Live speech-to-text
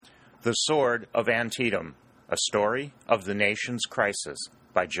The Sword of Antietam, A Story of the Nation's Crisis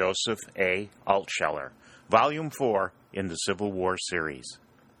by Joseph A. Altsheler, Volume 4 in the Civil War series.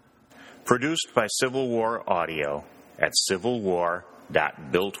 Produced by Civil War Audio at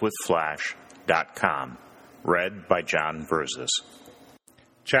civilwar.builtwithflash.com. Read by John Verzes.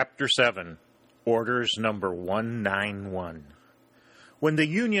 Chapter 7, Orders Number 191. When the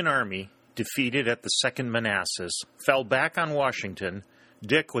Union Army, defeated at the Second Manassas, fell back on Washington,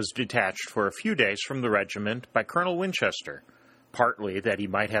 Dick was detached for a few days from the regiment by Colonel Winchester, partly that he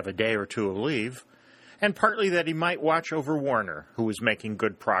might have a day or two of leave, and partly that he might watch over Warner, who was making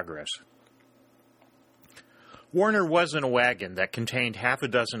good progress. Warner was in a wagon that contained half a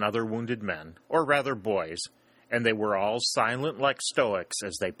dozen other wounded men, or rather boys, and they were all silent like stoics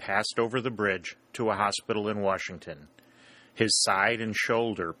as they passed over the bridge to a hospital in Washington. His side and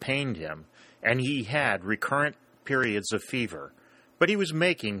shoulder pained him, and he had recurrent periods of fever, but he was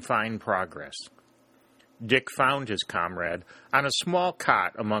making fine progress. Dick found his comrade on a small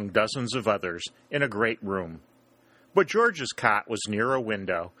cot among dozens of others in a great room. But George's cot was near a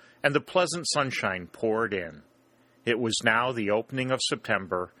window, and the pleasant sunshine poured in. It was now the opening of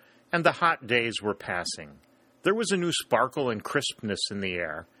September, and the hot days were passing. There was a new sparkle and crispness in the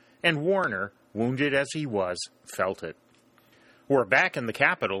air, and Warner, wounded as he was, felt it. "We're back in the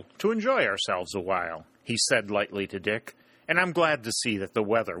capital to enjoy ourselves a while," he said lightly to Dick, "and I'm glad to see that the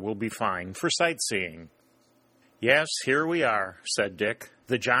weather will be fine for sightseeing." "Yes, here we are," said Dick.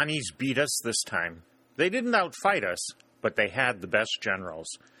 "The Johnnies beat us this time. They didn't outfight us, but they had the best generals.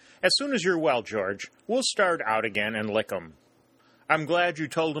 As soon as you're well, George, we'll start out again and lick 'em." "I'm glad you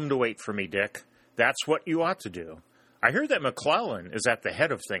told 'em to wait for me, Dick. That's what you ought to do. I hear that McClellan is at the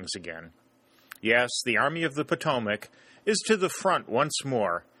head of things again." "Yes, the Army of the Potomac is to the front once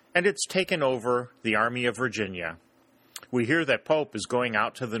more, and it's taken over the Army of Virginia. We hear that Pope is going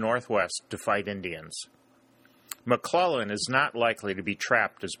out to the northwest to fight Indians. McClellan is not likely to be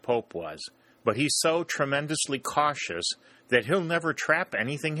trapped as Pope was, but he's so tremendously cautious that he'll never trap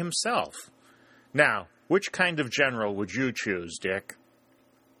anything himself. Now, which kind of general would you choose, Dick?"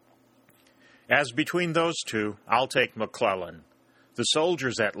 "As between those two, I'll take McClellan. The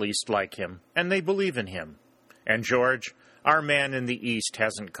soldiers at least like him, and they believe in him. And George, our man in the East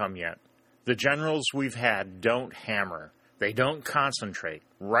hasn't come yet. The generals we've had don't hammer. They don't concentrate,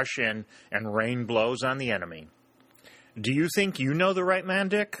 rush in, and rain blows on the enemy. Do you think you know the right man,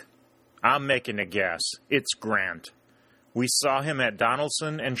 Dick?" "I'm making a guess. It's Grant. We saw him at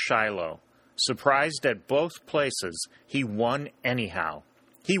Donelson and Shiloh. Surprised at both places, he won anyhow.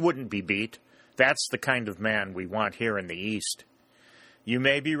 He wouldn't be beat. That's the kind of man we want here in the East." "You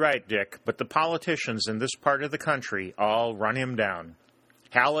may be right, Dick, but the politicians in this part of the country all run him down.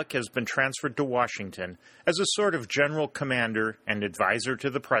 Halleck has been transferred to Washington as a sort of general commander and advisor to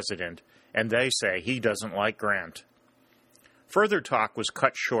the president, and they say he doesn't like Grant." Further talk was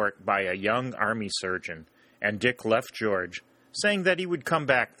cut short by a young army surgeon, and Dick left George, saying that he would come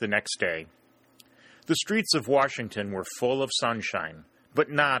back the next day. The streets of Washington were full of sunshine, but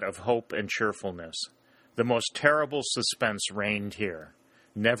not of hope and cheerfulness. The most terrible suspense reigned here.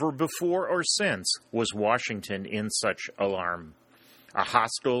 Never before or since was Washington in such alarm. A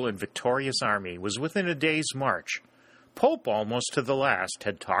hostile and victorious army was within a day's march. Pope, almost to the last,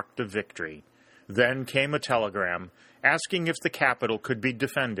 had talked of victory. Then came a telegram asking if the capital could be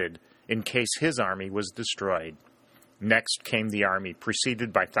defended in case his army was destroyed. Next came the army,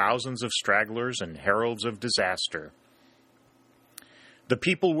 preceded by thousands of stragglers and heralds of disaster. The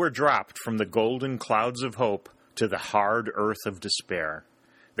people were dropped from the golden clouds of hope to the hard earth of despair.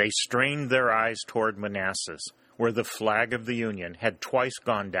 They strained their eyes toward Manassas, where the flag of the Union had twice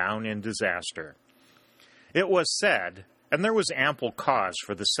gone down in disaster. It was said, and there was ample cause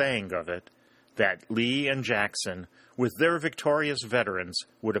for the saying of it, that Lee and Jackson, with their victorious veterans,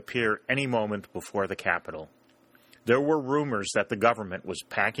 would appear any moment before the capital. There were rumors that the government was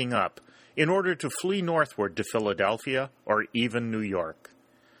packing up in order to flee northward to Philadelphia or even New York.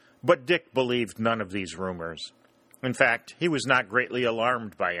 But Dick believed none of these rumors. In fact, he was not greatly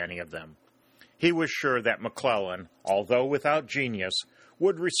alarmed by any of them. He was sure that McClellan, although without genius,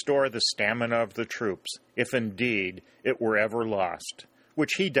 would restore the stamina of the troops, if indeed it were ever lost,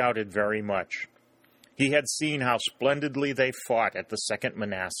 which he doubted very much. He had seen how splendidly they fought at the Second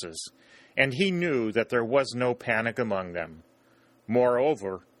Manassas, and he knew that there was no panic among them.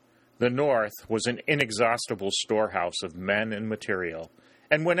 Moreover, the North was an inexhaustible storehouse of men and material,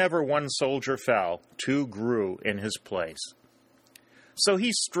 and whenever one soldier fell, two grew in his place. So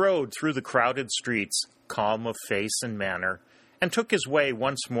he strode through the crowded streets, calm of face and manner, and took his way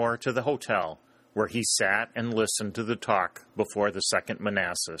once more to the hotel, where he sat and listened to the talk before the Second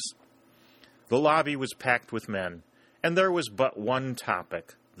Manassas. The lobby was packed with men, and there was but one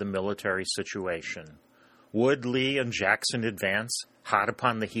topic, the military situation. Would Lee and Jackson advance, hot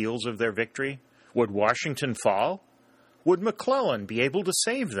upon the heels of their victory? Would Washington fall? Would McClellan be able to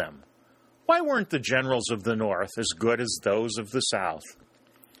save them? Why weren't the generals of the North as good as those of the South?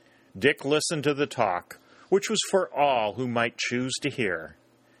 Dick listened to the talk, which was for all who might choose to hear.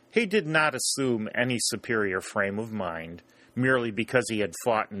 He did not assume any superior frame of mind, merely because he had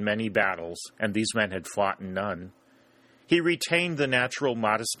fought in many battles, and these men had fought in none. He retained the natural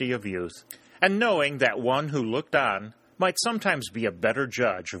modesty of youth, and knowing that one who looked on might sometimes be a better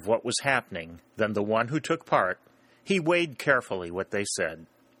judge of what was happening than the one who took part, he weighed carefully what they said.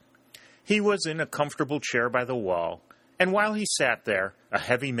 He was in a comfortable chair by the wall, and while he sat there, a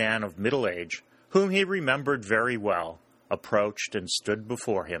heavy man of middle age, whom he remembered very well, approached and stood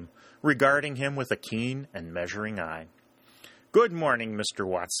before him, regarding him with a keen and measuring eye. "Good morning, Mr.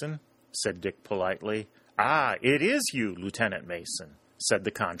 Watson," said Dick politely. "Ah, it is you, Lieutenant Mason," said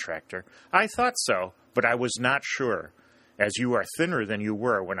the contractor. "I thought so, but I was not sure, as you are thinner than you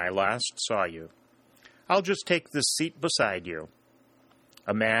were when I last saw you. I'll just take this seat beside you."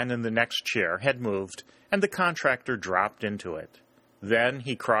 A man in the next chair had moved, and the contractor dropped into it. Then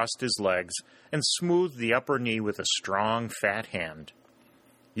he crossed his legs and smoothed the upper knee with a strong, fat hand.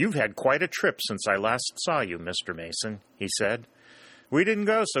 "You've had quite a trip since I last saw you, Mr. Mason," he said. "We didn't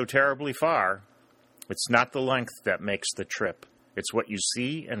go so terribly far. It's not the length that makes the trip. It's what you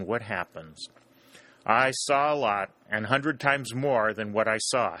see and what happens. I saw a lot, and 100 times more than what I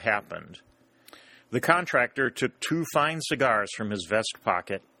saw happened." The contractor took 2 fine cigars from his vest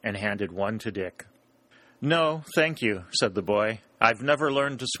pocket and handed one to Dick. "No, thank you," said the boy. "I've never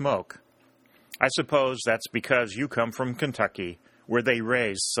learned to smoke. I suppose that's because you come from Kentucky, where they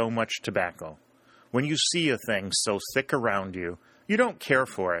raise so much tobacco. When you see a thing so thick around you, you don't care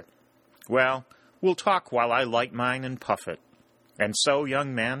for it. Well, we'll talk while I light mine and puff it. And so,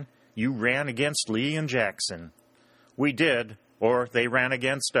 young man, you ran against Lee and Jackson." "We did, or they ran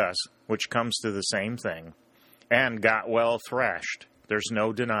against us, which comes to the same thing, and got well thrashed. There's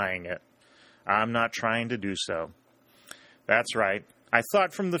no denying it. I'm not trying to do so." "That's right. I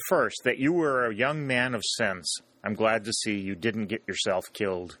thought from the first that you were a young man of sense. I'm glad to see you didn't get yourself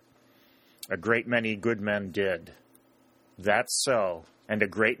killed." "A great many good men did." "That's so, and a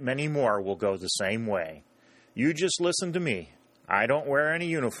great many more will go the same way. You just listen to me. I don't wear any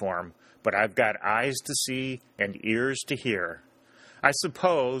uniform, but I've got eyes to see and ears to hear. I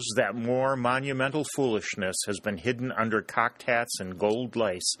suppose that more monumental foolishness has been hidden under cocked hats and gold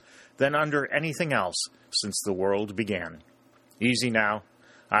lace than under anything else since the world began. Easy now.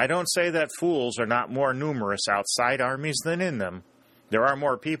 I don't say that fools are not more numerous outside armies than in them. There are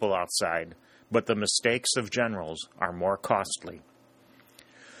more people outside, but the mistakes of generals are more costly.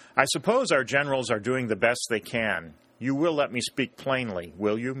 I suppose our generals are doing the best they can. You will let me speak plainly,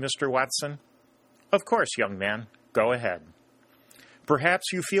 will you, Mr. Watson?" "Of course, young man. Go ahead."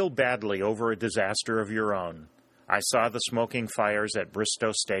 "Perhaps you feel badly over a disaster of your own. I saw the smoking fires at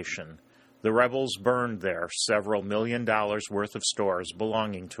Bristow Station. The rebels burned there several $1 million worth of stores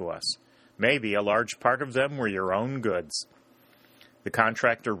belonging to us. Maybe a large part of them were your own goods." The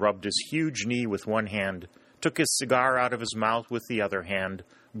contractor rubbed his huge knee with one hand, took his cigar out of his mouth with the other hand,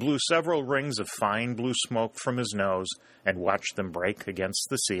 blew several rings of fine blue smoke from his nose, and watched them break against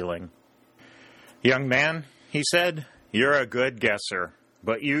the ceiling. "Young man," he said, "you're a good guesser,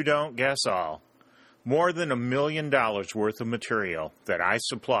 but you don't guess all. More than $1 million worth of material that I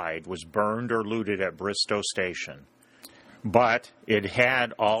supplied was burned or looted at Bristow Station. But it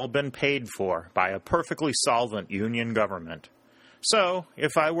had all been paid for by a perfectly solvent Union government. So,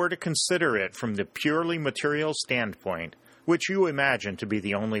 if I were to consider it from the purely material standpoint, which you imagine to be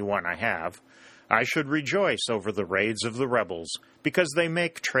the only one I have, I should rejoice over the raids of the rebels, because they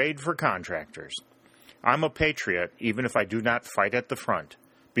make trade for contractors. I'm a patriot, even if I do not fight at the front.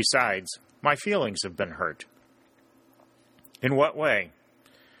 Besides, my feelings have been hurt." "In what way?"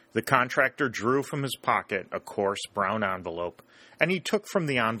 The contractor drew from his pocket a coarse brown envelope, and he took from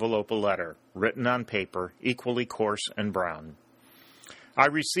the envelope a letter, written on paper, equally coarse and brown. "I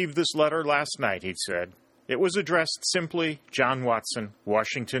received this letter last night," he said. "It was addressed simply, John Watson,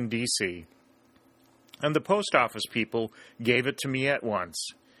 Washington, D.C., and the post office people gave it to me at once.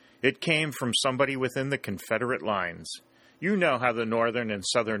 It came from somebody within the Confederate lines. You know how the Northern and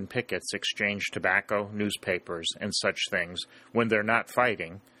Southern pickets exchange tobacco, newspapers, and such things when they're not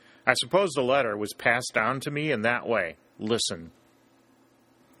fighting. I suppose the letter was passed on to me in that way. Listen.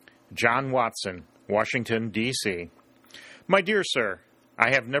 John Watson, Washington, D.C. My dear sir,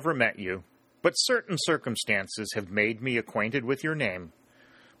 I have never met you, but certain circumstances have made me acquainted with your name.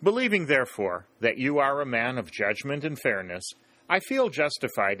 Believing, therefore, that you are a man of judgment and fairness, I feel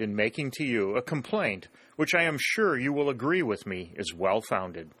justified in making to you a complaint which I am sure you will agree with me is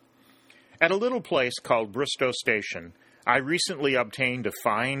well-founded. At a little place called Bristow Station, I recently obtained a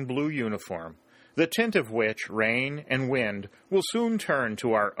fine blue uniform, the tint of which rain and wind will soon turn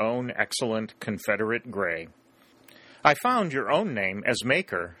to our own excellent Confederate gray. I found your own name as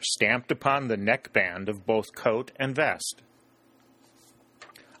maker stamped upon the neckband of both coat and vest.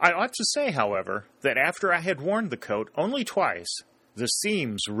 I ought to say, however, that after I had worn the coat only twice, the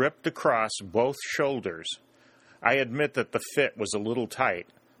seams ripped across both shoulders. I admit that the fit was a little tight,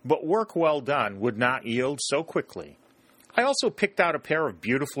 but work well done would not yield so quickly. I also picked out a pair of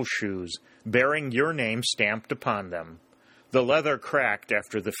beautiful shoes, bearing your name stamped upon them. The leather cracked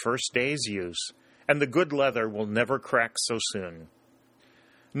after the first day's use, and the good leather will never crack so soon.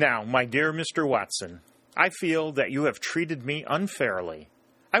 Now, my dear Mr. Watson, I feel that you have treated me unfairly.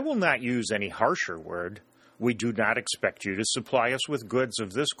 I will not use any harsher word. We do not expect you to supply us with goods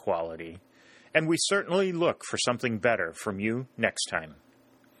of this quality, and we certainly look for something better from you next time.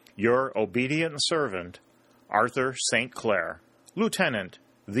 Your obedient servant, Arthur St. Clair, Lieutenant,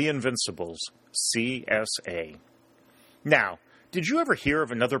 The Invincibles, C.S.A. Now, did you ever hear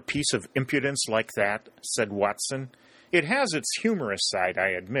of another piece of impudence like that? Said Watson. It has its humorous side, I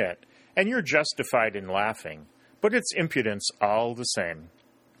admit, and you're justified in laughing, but it's impudence all the same.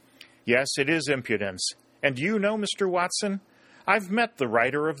 Yes, it is impudence, and do you know, Mr. Watson, I've met the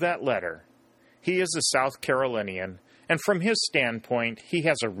writer of that letter. He is a South Carolinian, and from his standpoint, he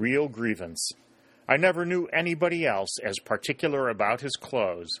has a real grievance. I never knew anybody else as particular about his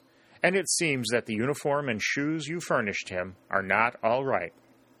clothes, and it seems that the uniform and shoes you furnished him are not all right.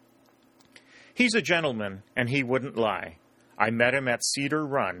 He's a gentleman, and he wouldn't lie. I met him at Cedar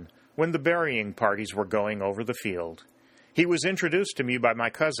Run when the burying parties were going over the field. He was introduced to me by my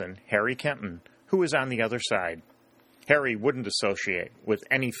cousin, Harry Kenton, who is on the other side. Harry wouldn't associate with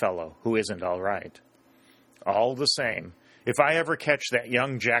any fellow who isn't all right. All the same, if I ever catch that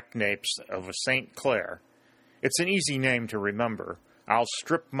young jackanapes of a St. Clair, it's an easy name to remember. I'll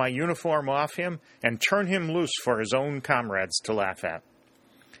strip my uniform off him and turn him loose for his own comrades to laugh at.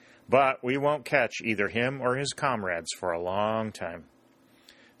 But we won't catch either him or his comrades for a long time.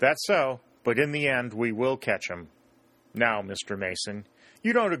 That's so, but in the end we will catch him. Now, Mr. Mason,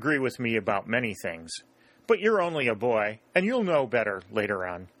 you don't agree with me about many things, but you're only a boy, and you'll know better later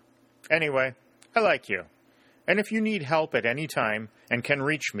on. Anyway, I like you, and if you need help at any time and can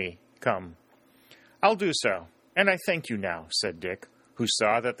reach me, come. I'll do so, and I thank you now, said Dick, who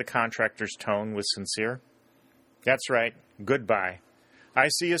saw that the contractor's tone was sincere. That's right. Goodbye. I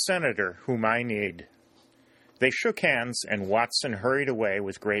see a senator whom I need. They shook hands, and Watson hurried away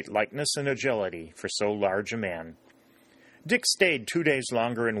with great lightness and agility for so large a man. Dick stayed 2 days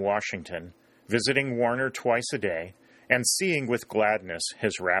longer in Washington, visiting Warner twice a day, and seeing with gladness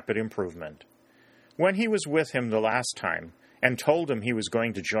his rapid improvement. When he was with him the last time, and told him he was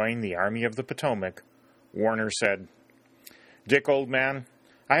going to join the Army of the Potomac, Warner said, Dick, old man,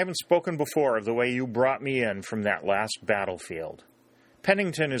 I haven't spoken before of the way you brought me in from that last battlefield.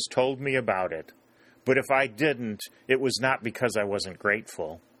 Pennington has told me about it, but if I didn't, it was not because I wasn't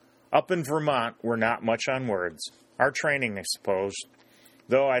grateful. Up in Vermont, we're not much on words. Our training, I suppose,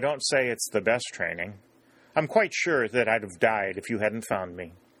 though I don't say it's the best training. I'm quite sure that I'd have died if you hadn't found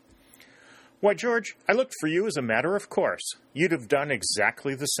me. Why, George, I looked for you as a matter of course. You'd have done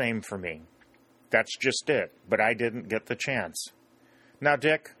exactly the same for me. That's just it, but I didn't get the chance. Now,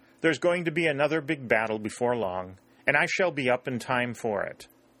 Dick, there's going to be another big battle before long, and I shall be up in time for it.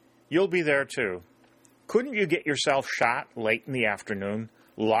 You'll be there, too. Couldn't you get yourself shot late in the afternoon,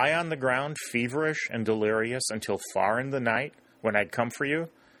 lie on the ground feverish and delirious until far in the night when I'd come for you?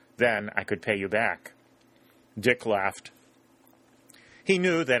 Then I could pay you back. Dick laughed. He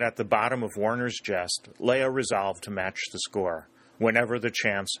knew that at the bottom of Warner's jest lay a resolve to match the score, whenever the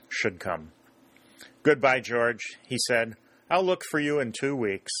chance should come. Goodbye, George, he said. I'll look for you in 2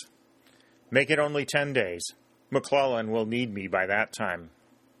 weeks. Make it only 10 days. McClellan will need me by that time.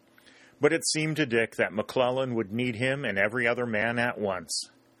 But it seemed to Dick that McClellan would need him and every other man at once.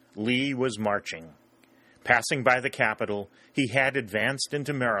 Lee was marching. Passing by the capital, he had advanced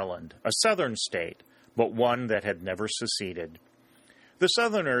into Maryland, a southern state, but one that had never seceded. The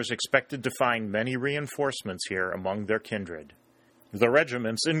Southerners expected to find many reinforcements here among their kindred. The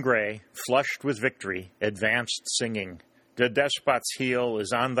regiments in gray, flushed with victory, advanced singing, "The despot's heel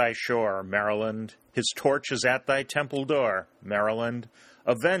is on thy shore, Maryland. His torch is at thy temple door, Maryland.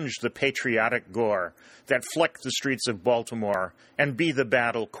 Avenge the patriotic gore that flecked the streets of Baltimore, and be the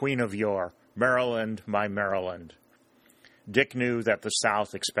battle queen of yore, Maryland, my Maryland." Dick knew that the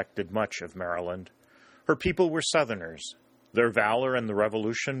South expected much of Maryland. Her people were Southerners. Their valor in the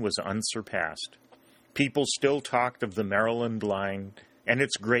Revolution was unsurpassed. People still talked of the Maryland line and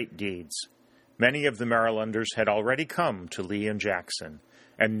its great deeds. Many of the Marylanders had already come to Lee and Jackson,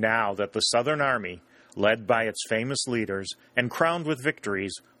 and now that the Southern Army, led by its famous leaders and crowned with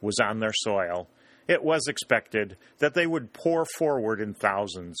victories, was on their soil, it was expected that they would pour forward in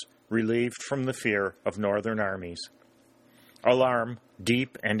thousands, relieved from the fear of Northern armies. Alarm,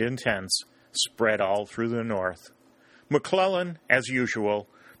 deep and intense, spread all through the North. McClellan, as usual,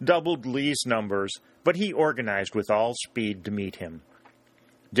 doubled Lee's numbers, but he organized with all speed to meet him.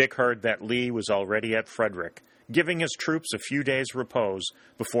 Dick heard that Lee was already at Frederick, giving his troops a few days' repose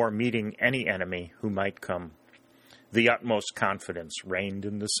before meeting any enemy who might come. The utmost confidence reigned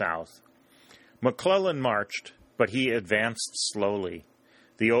in the South. McClellan marched, but he advanced slowly.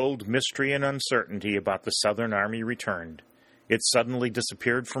 The old mystery and uncertainty about the Southern Army returned. It suddenly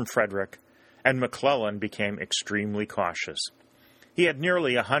disappeared from Frederick, and McClellan became extremely cautious. He had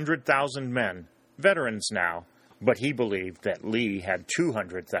nearly 100,000 men, veterans now, but he believed that Lee had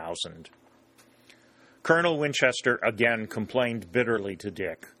 200,000. Colonel Winchester again complained bitterly to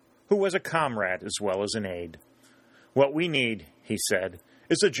Dick, who was a comrade as well as an aide. "What we need," he said,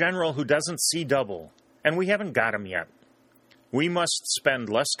 "is a general who doesn't see double, and we haven't got him yet. We must spend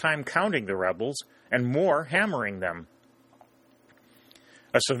less time counting the rebels and more hammering them."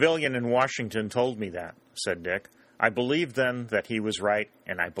 "A civilian in Washington told me that," said Dick. "I believed then that he was right,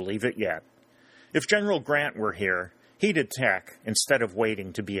 and I believe it yet. If General Grant were here, he'd attack instead of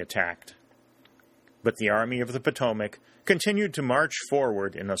waiting to be attacked." But the Army of the Potomac continued to march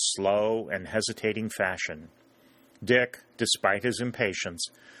forward in a slow and hesitating fashion. Dick, despite his impatience,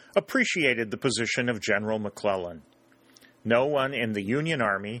 appreciated the position of General McClellan. No one in the Union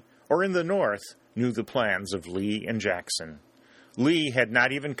Army or in the North knew the plans of Lee and Jackson. Lee had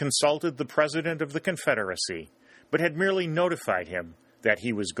not even consulted the President of the Confederacy, but had merely notified him that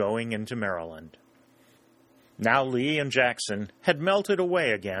he was going into Maryland. Now Lee and Jackson had melted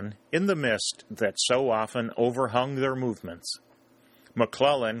away again in the mist that so often overhung their movements.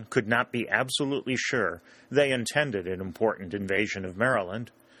 McClellan could not be absolutely sure they intended an important invasion of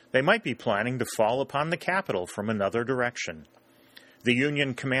Maryland. They might be planning to fall upon the capital from another direction. The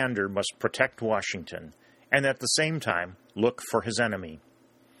Union commander must protect Washington, and at the same time look for his enemy.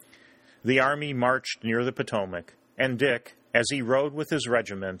 The army marched near the Potomac, and Dick, as he rode with his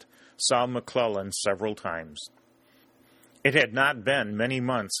regiment, saw McClellan several times. It had not been many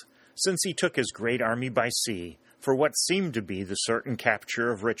months since he took his great army by sea for what seemed to be the certain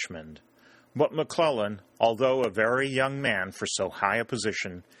capture of Richmond. But McClellan, although a very young man for so high a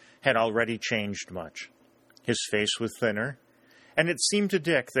position, had already changed much. His face was thinner, and it seemed to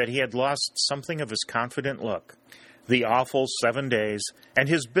Dick that he had lost something of his confident look. The awful 7 days and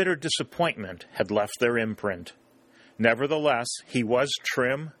his bitter disappointment had left their imprint. Nevertheless, he was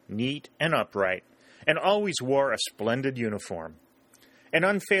trim, neat, and upright, and always wore a splendid uniform. An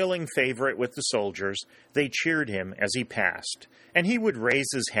unfailing favorite with the soldiers, they cheered him as he passed, and he would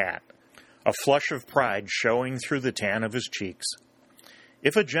raise his hat, a flush of pride showing through the tan of his cheeks.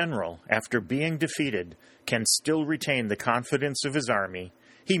 If a general, after being defeated, can still retain the confidence of his army,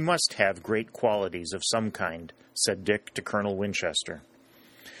 he must have great qualities of some kind, said Dick to Colonel Winchester.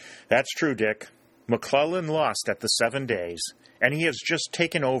 That's true, Dick. McClellan lost at the 7 days, and he has just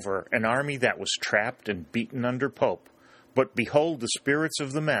taken over an army that was trapped and beaten under Pope. But behold the spirits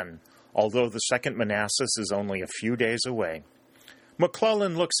of the men, although the Second Manassas is only a few days away.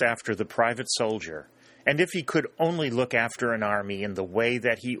 McClellan looks after the private soldier, and if he could only look after an army in the way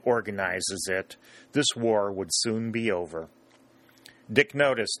that he organizes it, this war would soon be over. Dick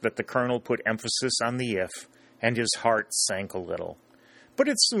noticed that the colonel put emphasis on the if, and his heart sank a little. But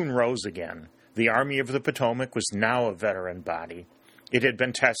it soon rose again. The Army of the Potomac was now a veteran body. It had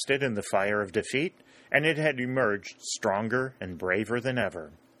been tested in the fire of defeat, and it had emerged stronger and braver than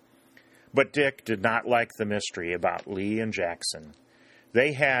ever. But Dick did not like the mystery about Lee and Jackson.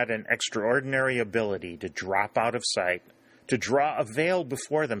 They had an extraordinary ability to drop out of sight, to draw a veil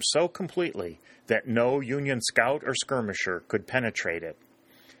before them so completely that no Union scout or skirmisher could penetrate it.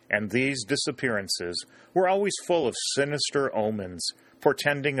 And these disappearances were always full of sinister omens,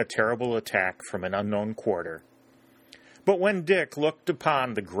 portending a terrible attack from an unknown quarter. But when Dick looked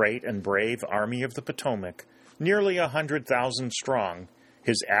upon the great and brave Army of the Potomac, nearly 100,000 strong,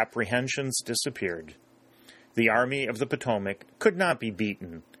 his apprehensions disappeared. The Army of the Potomac could not be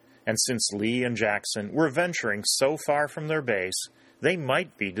beaten, and since Lee and Jackson were venturing so far from their base, they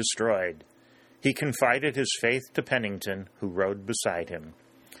might be destroyed. He confided his faith to Pennington, who rode beside him.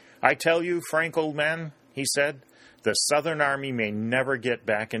 "I tell you, Frank, old man," he said, The Southern Army may never get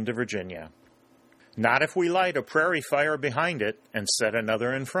back into Virginia. Not if we light a prairie fire behind it and set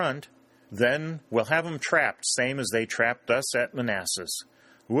another in front. Then we'll have 'em trapped, same as they trapped us at Manassas.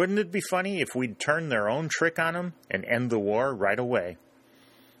 Wouldn't it be funny if we'd turn their own trick on 'em and end the war right away?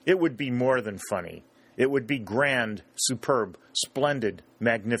 It would be more than funny. It would be grand, superb, splendid,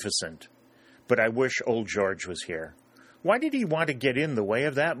 magnificent. But I wish old George was here. Why did he want to get in the way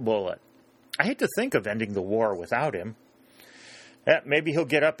of that bullet? I hate to think of ending the war without him. Maybe he'll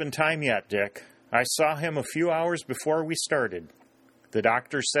get up in time yet, Dick. I saw him a few hours before we started. The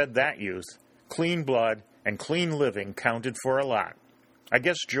doctor said that youth, clean blood and clean living, counted for a lot. I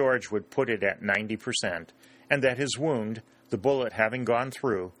guess George would put it at 90%, and that his wound, the bullet having gone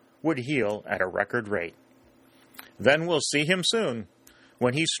through, would heal at a record rate. Then we'll see him soon.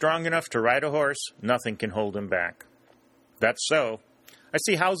 When he's strong enough to ride a horse, nothing can hold him back. That's so. I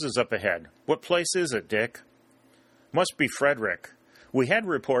see houses up ahead. What place is it, Dick? Must be Frederick. We had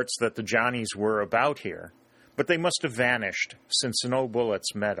reports that the Johnnies were about here, but they must have vanished since no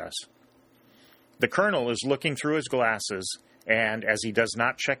bullets met us. The colonel is looking through his glasses, and as he does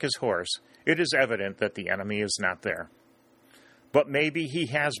not check his horse, it is evident that the enemy is not there. But maybe he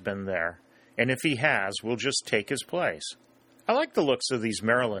has been there, and if he has, we'll just take his place. I like the looks of these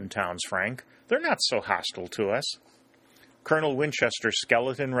Maryland towns, Frank. They're not so hostile to us. Colonel Winchester's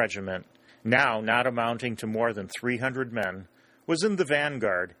skeleton regiment, now not amounting to more than 300 men, was in the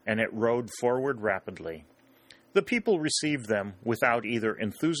vanguard, and it rode forward rapidly. The people received them without either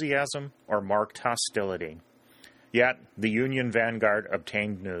enthusiasm or marked hostility. Yet the Union vanguard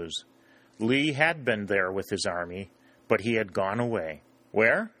obtained news. Lee had been there with his army, but he had gone away.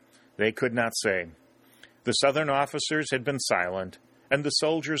 Where? They could not say. The Southern officers had been silent, and the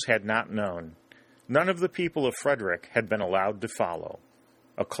soldiers had not known. None of the people of Frederick had been allowed to follow.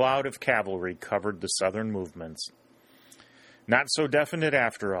 A cloud of cavalry covered the Southern movements. Not so definite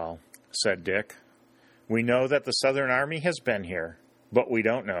after all, said Dick. We know that the Southern Army has been here, but we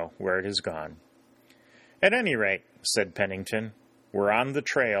don't know where it has gone. At any rate, said Pennington, we're on the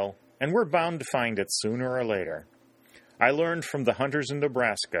trail, and we're bound to find it sooner or later. I learned from the hunters in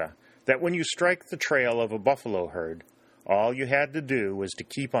Nebraska that when you strike the trail of a buffalo herd, all you had to do was to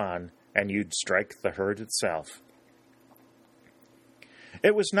keep on, and you'd strike the herd itself.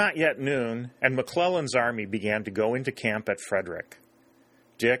 It was not yet noon, and McClellan's army began to go into camp at Frederick.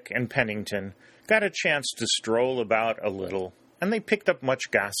 Dick and Pennington got a chance to stroll about a little, and they picked up much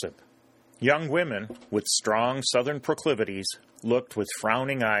gossip. Young women, with strong Southern proclivities, looked with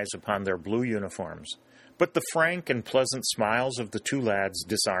frowning eyes upon their blue uniforms, but the frank and pleasant smiles of the two lads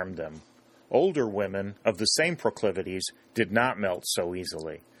disarmed them. Older women of the same proclivities did not melt so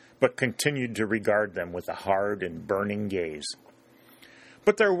easily, but continued to regard them with a hard and burning gaze.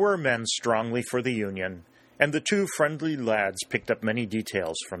 But there were men strongly for the Union, and the two friendly lads picked up many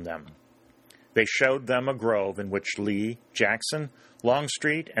details from them. They showed them a grove in which Lee, Jackson,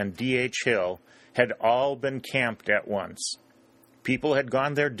 Longstreet, and D.H. Hill had all been camped at once. People had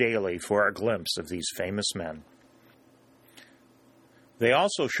gone there daily for a glimpse of these famous men. They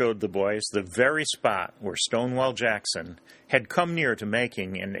also showed the boys the very spot where Stonewall Jackson had come near to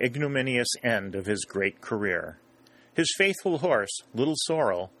making an ignominious end of his great career. His faithful horse, Little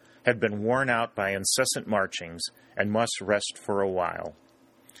Sorrel, had been worn out by incessant marchings and must rest for a while.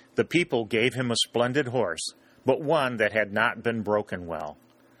 The people gave him a splendid horse, but one that had not been broken well.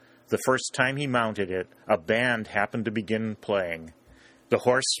 The first time he mounted it, a band happened to begin playing. The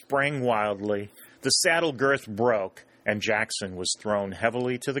horse sprang wildly, the saddle girth broke, and Jackson was thrown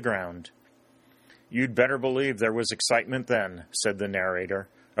heavily to the ground. You'd better believe there was excitement then, said the narrator,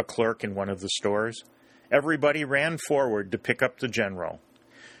 a clerk in one of the stores. Everybody ran forward to pick up the general.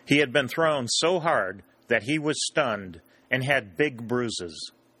 He had been thrown so hard that he was stunned and had big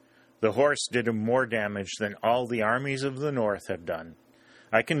bruises. The horse did him more damage than all the armies of the North have done.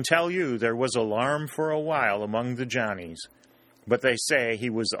 I can tell you there was alarm for a while among the Johnnies, but they say he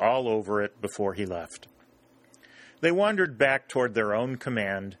was all over it before he left. They wandered back toward their own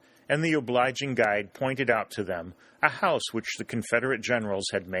command, and the obliging guide pointed out to them a house which the Confederate generals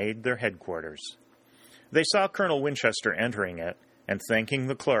had made their headquarters. They saw Colonel Winchester entering it, and thanking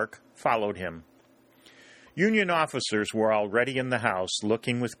the clerk, followed him. Union officers were already in the house,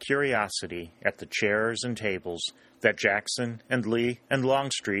 looking with curiosity at the chairs and tables that Jackson and Lee and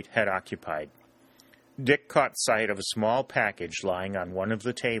Longstreet had occupied. Dick caught sight of a small package lying on one of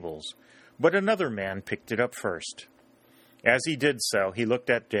the tables, but another man picked it up first. As he did so, he looked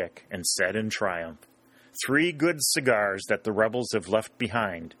at Dick and said in triumph, 3 good cigars that the rebels have left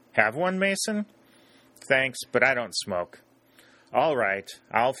behind. Have one, Mason? Thanks, but I don't smoke. All right,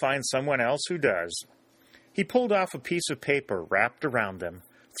 I'll find someone else who does. He pulled off a piece of paper wrapped around them,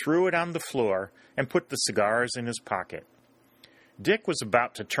 threw it on the floor, and put the cigars in his pocket. Dick was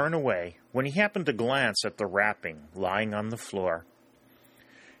about to turn away when he happened to glance at the wrapping lying on the floor.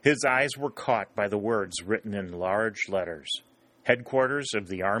 His eyes were caught by the words written in large letters, "Headquarters of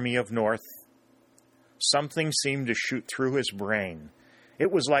the Army of North." Something seemed to shoot through his brain.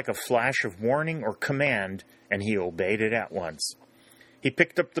 It was like a flash of warning or command, and he obeyed it at once. He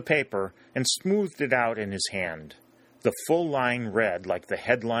picked up the paper and smoothed it out in his hand. The full line read like the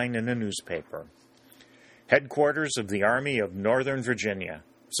headline in a newspaper. Headquarters of the Army of Northern Virginia,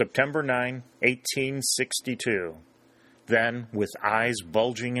 September 9, 1862. Then, with eyes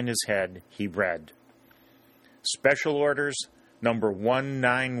bulging in his head, he read, Special Orders, Number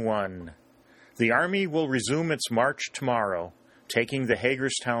 191. The Army will resume its march tomorrow, taking the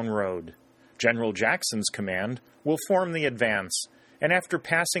Hagerstown Road. General Jackson's command will form the advance, and after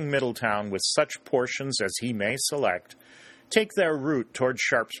passing Middletown with such portions as he may select, take their route toward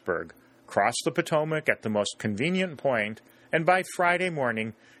Sharpsburg, cross the Potomac at the most convenient point, and by Friday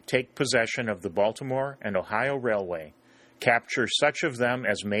morning take possession of the Baltimore and Ohio Railway, capture such of them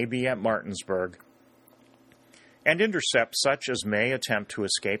as may be at Martinsburg, and intercept such as may attempt to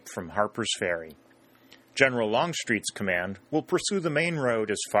escape from Harper's Ferry. General Longstreet's command will pursue the main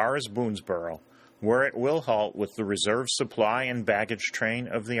road as far as Boonesboro, where it will halt with the reserve supply and baggage train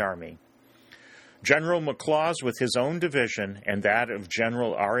of the Army. General McLaws, with his own division and that of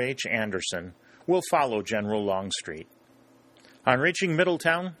General R.H. Anderson, will follow General Longstreet. On reaching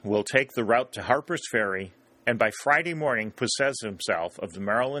Middletown, will take the route to Harper's Ferry, and by Friday morning possess himself of the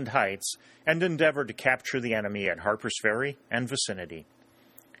Maryland Heights and endeavor to capture the enemy at Harper's Ferry and vicinity.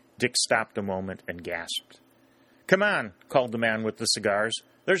 Dick stopped a moment and gasped. "Come on," called the man with the cigars.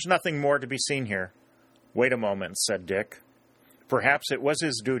 "There's nothing more to be seen here." "Wait a moment," said Dick. Perhaps it was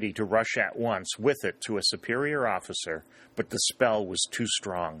his duty to rush at once with it to a superior officer, but the spell was too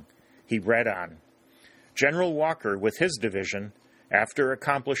strong. He read on. General Walker, with his division, after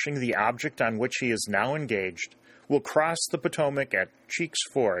accomplishing the object on which he is now engaged, will cross the Potomac at Cheek's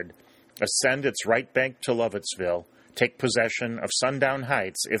Ford, ascend its right bank to Lovettsville, take possession of Sundown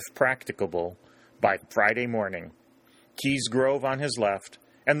Heights, if practicable, by Friday morning. Keys Grove on his left,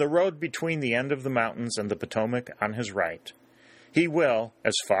 and the road between the end of the mountains and the Potomac on his right. He will,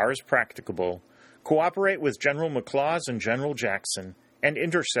 as far as practicable, cooperate with General McLaws and General Jackson and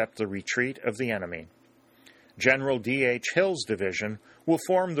intercept the retreat of the enemy. General D.H. Hill's division will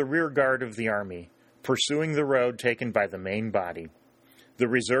form the rear guard of the Army, pursuing the road taken by the main body. The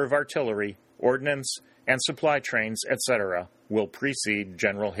reserve artillery, ordnance, and supply trains, etc., will precede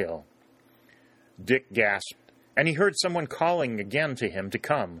General Hill. Dick gasped, and he heard someone calling again to him to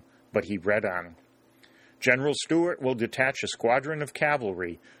come, but he read on. General Stuart will detach a squadron of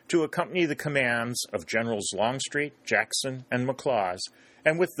cavalry to accompany the commands of Generals Longstreet, Jackson, and McLaws,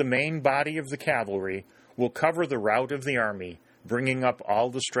 and with the main body of the cavalry will cover the route of the Army, bringing up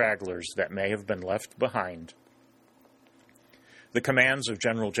all the stragglers that may have been left behind. The commands of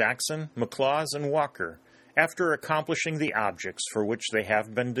General Jackson, McLaws, and Walker, after accomplishing the objects for which they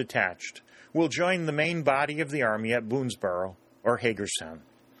have been detached, will join the main body of the Army at Boonesboro or Hagerstown.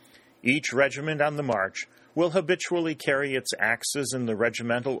 Each regiment on the march will habitually carry its axes in the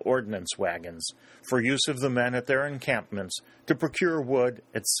regimental ordnance wagons for use of the men at their encampments to procure wood,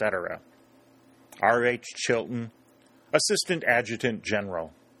 etc. R.H. Chilton, Assistant Adjutant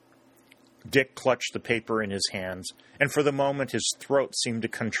General. Dick clutched the paper in his hands, and for the moment his throat seemed to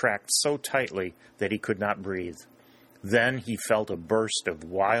contract so tightly that he could not breathe. Then he felt a burst of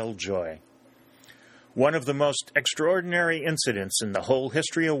wild joy. One of the most extraordinary incidents in the whole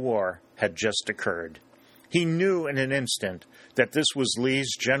history of war had just occurred. He knew in an instant that this was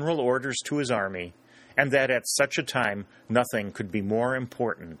Lee's general orders to his army, and that at such a time nothing could be more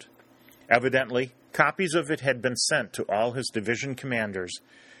important. Evidently, copies of it had been sent to all his division commanders,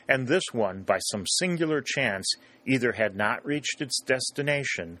 and this one, by some singular chance, either had not reached its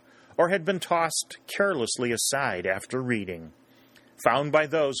destination or had been tossed carelessly aside after reading. Found by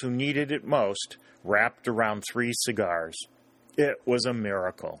those who needed it most, wrapped around 3 cigars. It was a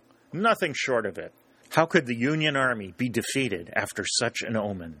miracle. Nothing short of it. How could the Union Army be defeated after such an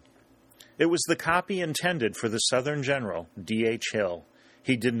omen? It was the copy intended for the Southern General, D.H. Hill.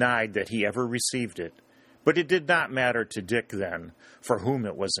 He denied that he ever received it, but it did not matter to Dick then for whom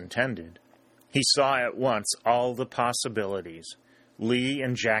it was intended. He saw at once all the possibilities. Lee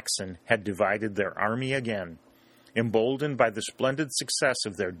and Jackson had divided their army again. Emboldened by the splendid success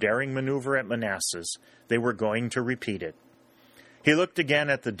of their daring maneuver at Manassas, they were going to repeat it. He looked again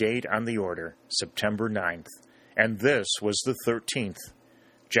at the date on the order, September 9th, and this was the 13th.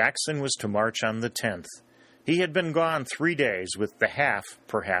 Jackson was to march on the 10th. He had been gone 3 days with the half,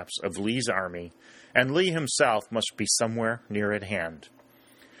 perhaps, of Lee's army, and Lee himself must be somewhere near at hand.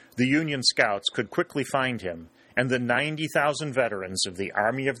 The Union scouts could quickly find him, and the 90,000 veterans of the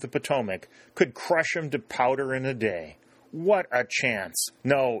Army of the Potomac could crush him to powder in a day. What a chance!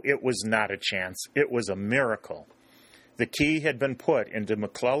 No, it was not a chance. It was a miracle. The key had been put into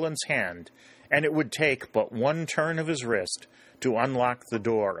McClellan's hand, and it would take but one turn of his wrist to unlock the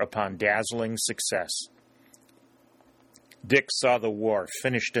door upon dazzling success. Dick saw the war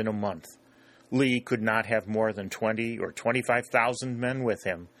finished in a month. Lee could not have more than 20 or 25,000 men with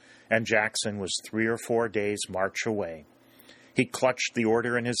him, and Jackson was 3 or 4 days' march away. He clutched the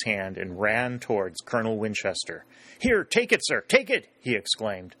order in his hand and ran towards Colonel Winchester. "Here, take it, sir, take it!" he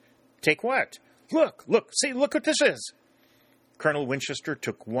exclaimed. "Take what?" Look what this is!" Colonel Winchester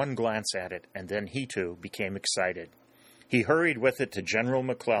took one glance at it, and then he, too, became excited. He hurried with it to General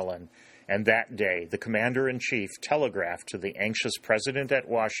McClellan, and that day the commander-in-chief telegraphed to the anxious president at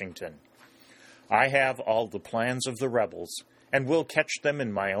Washington, "I have all the plans of the rebels, and will catch them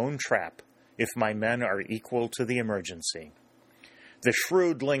in my own trap if my men are equal to the emergency." The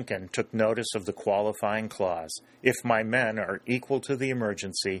shrewd Lincoln took notice of the qualifying clause, "if my men are equal to the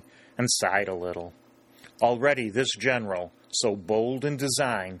emergency," and sighed a little. Already this general, so bold in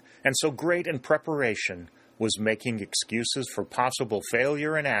design and so great in preparation, was making excuses for possible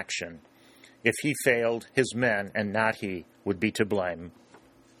failure in action. If he failed, his men, and not he, would be to blame.